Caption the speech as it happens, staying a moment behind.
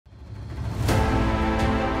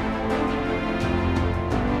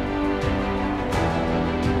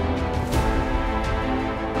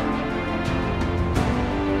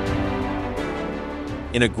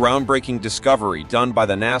in a groundbreaking discovery done by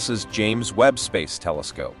the NASA's James Webb Space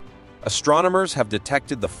Telescope. Astronomers have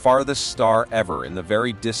detected the farthest star ever in the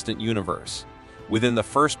very distant universe, within the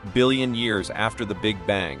first billion years after the Big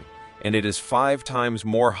Bang, and it is 5 times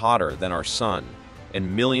more hotter than our Sun,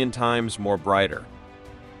 and million times more brighter.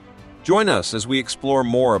 Join us as we explore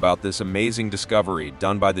more about this amazing discovery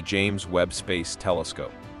done by the James Webb Space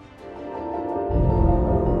Telescope.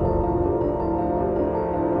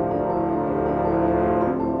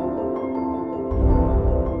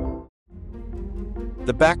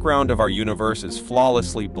 The background of our universe is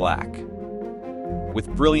flawlessly black, with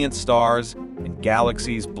brilliant stars and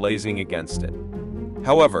galaxies blazing against it.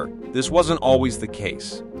 However, this wasn't always the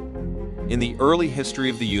case. In the early history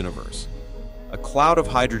of the universe, a cloud of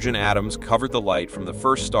hydrogen atoms covered the light from the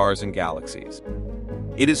first stars and galaxies.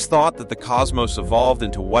 It is thought that the cosmos evolved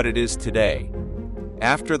into what it is today,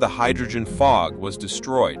 after the hydrogen fog was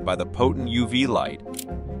destroyed by the potent UV light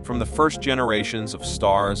from the first generations of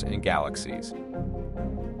stars and galaxies.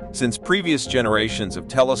 Since previous generations of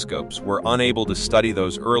telescopes were unable to study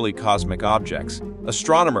those early cosmic objects,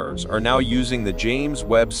 astronomers are now using the James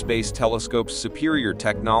Webb Space Telescope's superior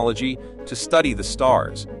technology to study the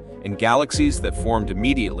stars and galaxies that formed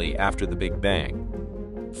immediately after the Big Bang.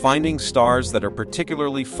 Finding stars that are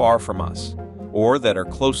particularly far from us, or that are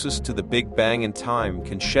closest to the Big Bang in time,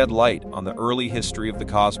 can shed light on the early history of the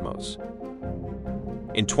cosmos.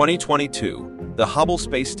 In 2022, the Hubble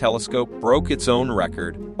Space Telescope broke its own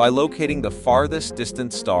record by locating the farthest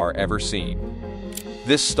distant star ever seen.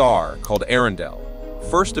 This star, called Arendelle,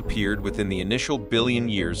 first appeared within the initial billion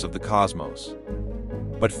years of the cosmos.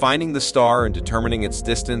 But finding the star and determining its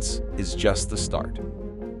distance is just the start.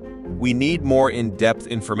 We need more in-depth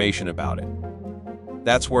information about it.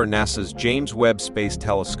 That's where NASA's James Webb Space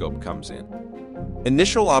Telescope comes in.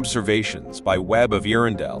 Initial observations by Webb of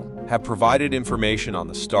Earendel have provided information on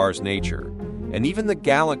the star's nature and even the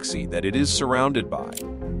galaxy that it is surrounded by.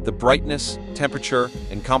 The brightness, temperature,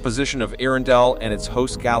 and composition of Arendelle and its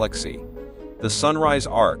host galaxy, the Sunrise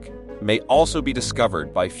Arc, may also be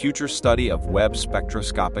discovered by future study of Webb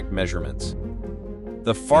spectroscopic measurements.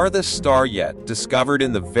 The farthest star yet, discovered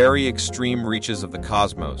in the very extreme reaches of the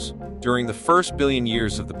cosmos during the first billion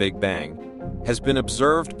years of the Big Bang, has been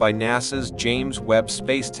observed by NASA's James Webb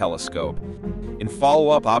Space Telescope in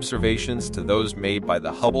follow-up observations to those made by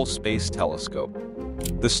the Hubble Space Telescope.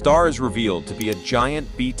 The star is revealed to be a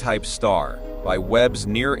giant B-type star by Webb's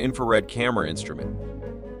near-infrared camera instrument.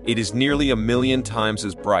 It is nearly 1 million times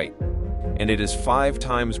as bright, and it is 5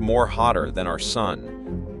 times more hotter than our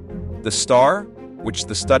Sun. The star, which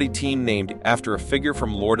the study team named after a figure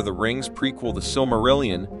from Lord of the Rings prequel The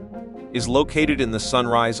Silmarillion, is located in the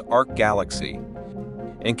Sunrise Arc galaxy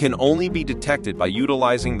and can only be detected by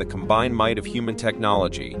utilizing the combined might of human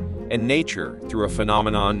technology and nature through a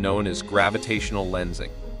phenomenon known as gravitational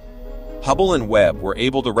lensing. Hubble and Webb were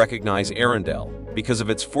able to recognize Arendelle because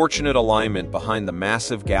of its fortunate alignment behind the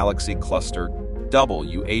massive galaxy cluster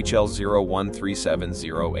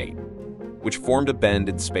WHL013708, which formed a bend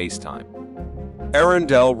in spacetime.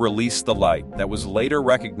 Arendelle released the light that was later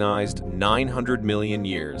recognized 900 million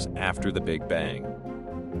years after the Big Bang.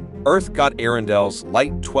 Earth got Arendelle's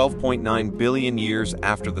light 12.9 billion years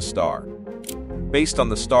after the star, based on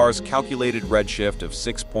the star's calculated redshift of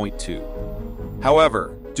 6.2.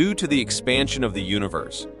 However, due to the expansion of the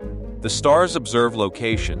universe, the star's observed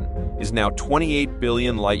location is now 28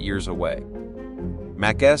 billion light-years away.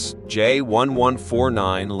 MACS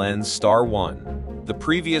J1149 lens star 1, the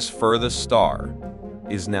previous furthest star,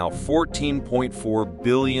 is now 14.4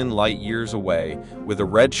 billion light-years away with a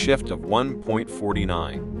redshift of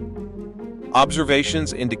 1.49.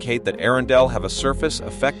 Observations indicate that Arendelle have a surface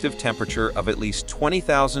effective temperature of at least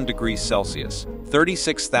 20,000 degrees Celsius,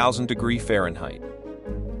 36,000 degrees Fahrenheit.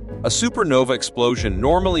 A supernova explosion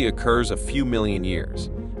normally occurs a few million years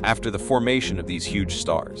after the formation of these huge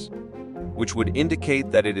stars, which would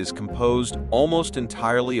indicate that it is composed almost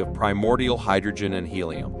entirely of primordial hydrogen and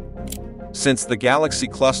helium. Since the galaxy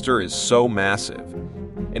cluster is so massive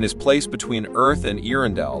and is placed between Earth and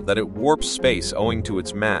Earendel that it warps space owing to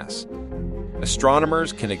its mass,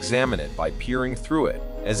 astronomers can examine it by peering through it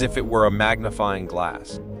as if it were a magnifying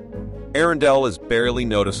glass. Arendelle is barely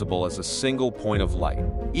noticeable as a single point of light,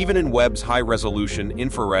 even in Webb's high-resolution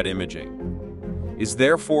infrared imaging, is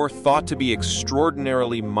therefore thought to be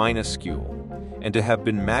extraordinarily minuscule and to have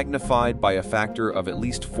been magnified by a factor of at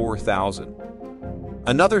least 4,000.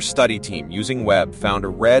 Another study team using Webb found a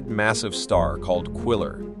red massive star called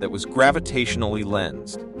Quiller that was gravitationally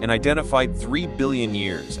lensed and identified 3 billion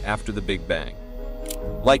years after the Big Bang.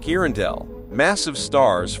 Like Earendel, massive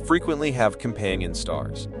stars frequently have companion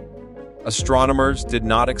stars. Astronomers did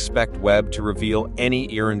not expect Webb to reveal any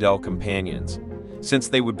Earendel companions, since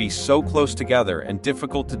they would be so close together and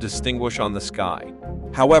difficult to distinguish on the sky.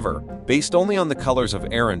 However, based only on the colors of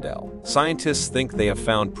Arendelle, scientists think they have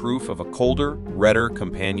found proof of a colder, redder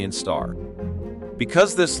companion star.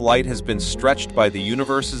 Because this light has been stretched by the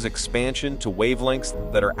universe's expansion to wavelengths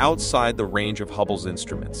that are outside the range of Hubble's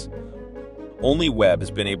instruments, only Webb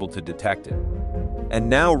has been able to detect it. And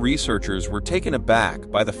now researchers were taken aback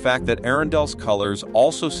by the fact that Arendelle's colors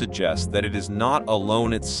also suggest that it is not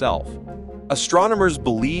alone itself. Astronomers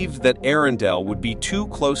believed that Earendel would be too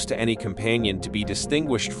close to any companion to be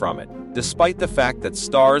distinguished from it, despite the fact that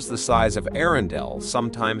stars the size of Earendel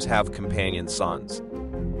sometimes have companion suns.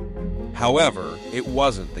 However, it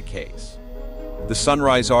wasn't the case. The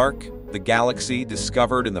Sunrise Arc, the galaxy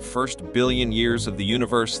discovered in the first billion years of the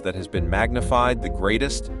universe that has been magnified the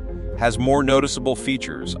greatest, has more noticeable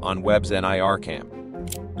features on Webb's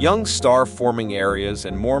NIRCam. Young star-forming areas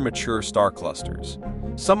and more mature star clusters,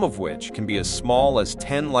 some of which can be as small as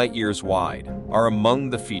 10 light-years wide, are among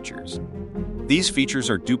the features. These features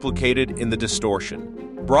are duplicated in the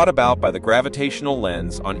distortion, brought about by the gravitational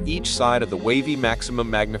lens on each side of the wavy maximum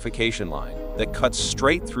magnification line that cuts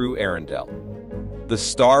straight through Arendelle. The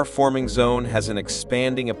star-forming zone has an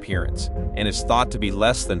expanding appearance and is thought to be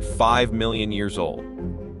less than 5 million years old.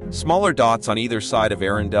 Smaller dots on either side of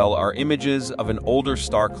Arendelle are images of an older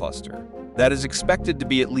star cluster that is expected to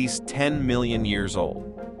be at least 10 million years old.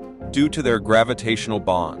 Due to their gravitational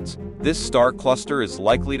bonds, this star cluster is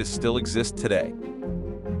likely to still exist today.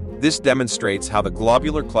 This demonstrates how the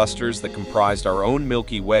globular clusters that comprised our own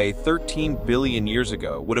Milky Way 13 billion years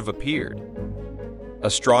ago would have appeared.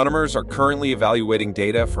 Astronomers are currently evaluating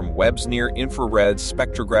data from Webb's near-infrared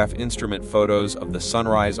spectrograph instrument photos of the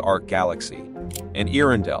Sunrise Arc galaxy and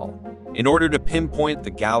Earendel in order to pinpoint the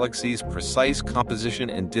galaxy's precise composition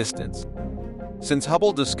and distance. Since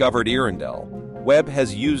Hubble discovered Earendel, Webb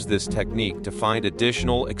has used this technique to find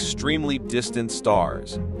additional extremely distant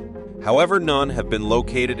stars. However, none have been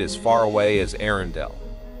located as far away as Arendelle.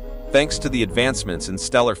 Thanks to the advancements in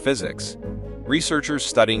stellar physics, researchers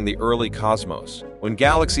studying the early cosmos, when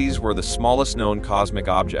galaxies were the smallest known cosmic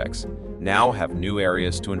objects, now have new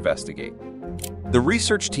areas to investigate. The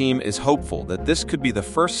research team is hopeful that this could be the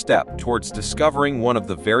first step towards discovering one of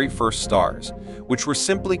the very first stars, which were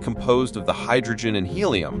simply composed of the hydrogen and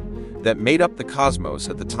helium that made up the cosmos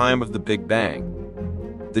at the time of the Big Bang.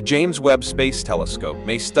 The James Webb Space Telescope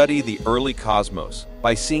may study the early cosmos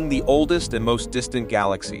by seeing the oldest and most distant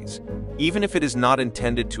galaxies, even if it is not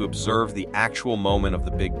intended to observe the actual moment of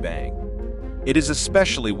the Big Bang. It is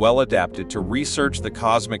especially well adapted to research the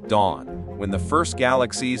cosmic dawn, when the first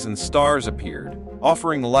galaxies and stars appeared,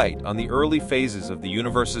 offering light on the early phases of the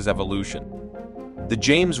universe's evolution. The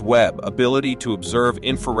James Webb ability to observe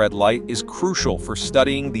infrared light is crucial for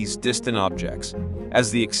studying these distant objects, as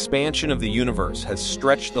the expansion of the universe has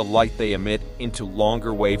stretched the light they emit into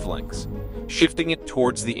longer wavelengths, shifting it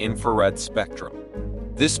towards the infrared spectrum.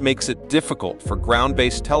 This makes it difficult for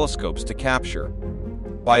ground-based telescopes to capture.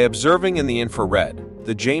 By observing in the infrared,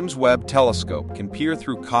 the James Webb Telescope can peer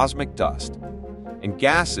through cosmic dust and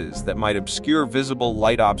gases that might obscure visible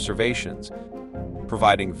light observations,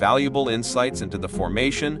 providing valuable insights into the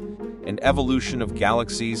formation and evolution of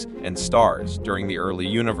galaxies and stars during the early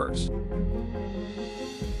universe.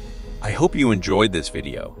 I hope you enjoyed this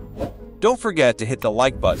video. Don't forget to hit the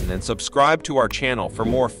like button and subscribe to our channel for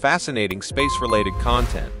more fascinating space-related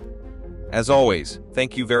content. As always,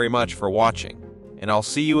 thank you very much for watching, and I'll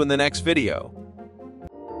see you in the next video.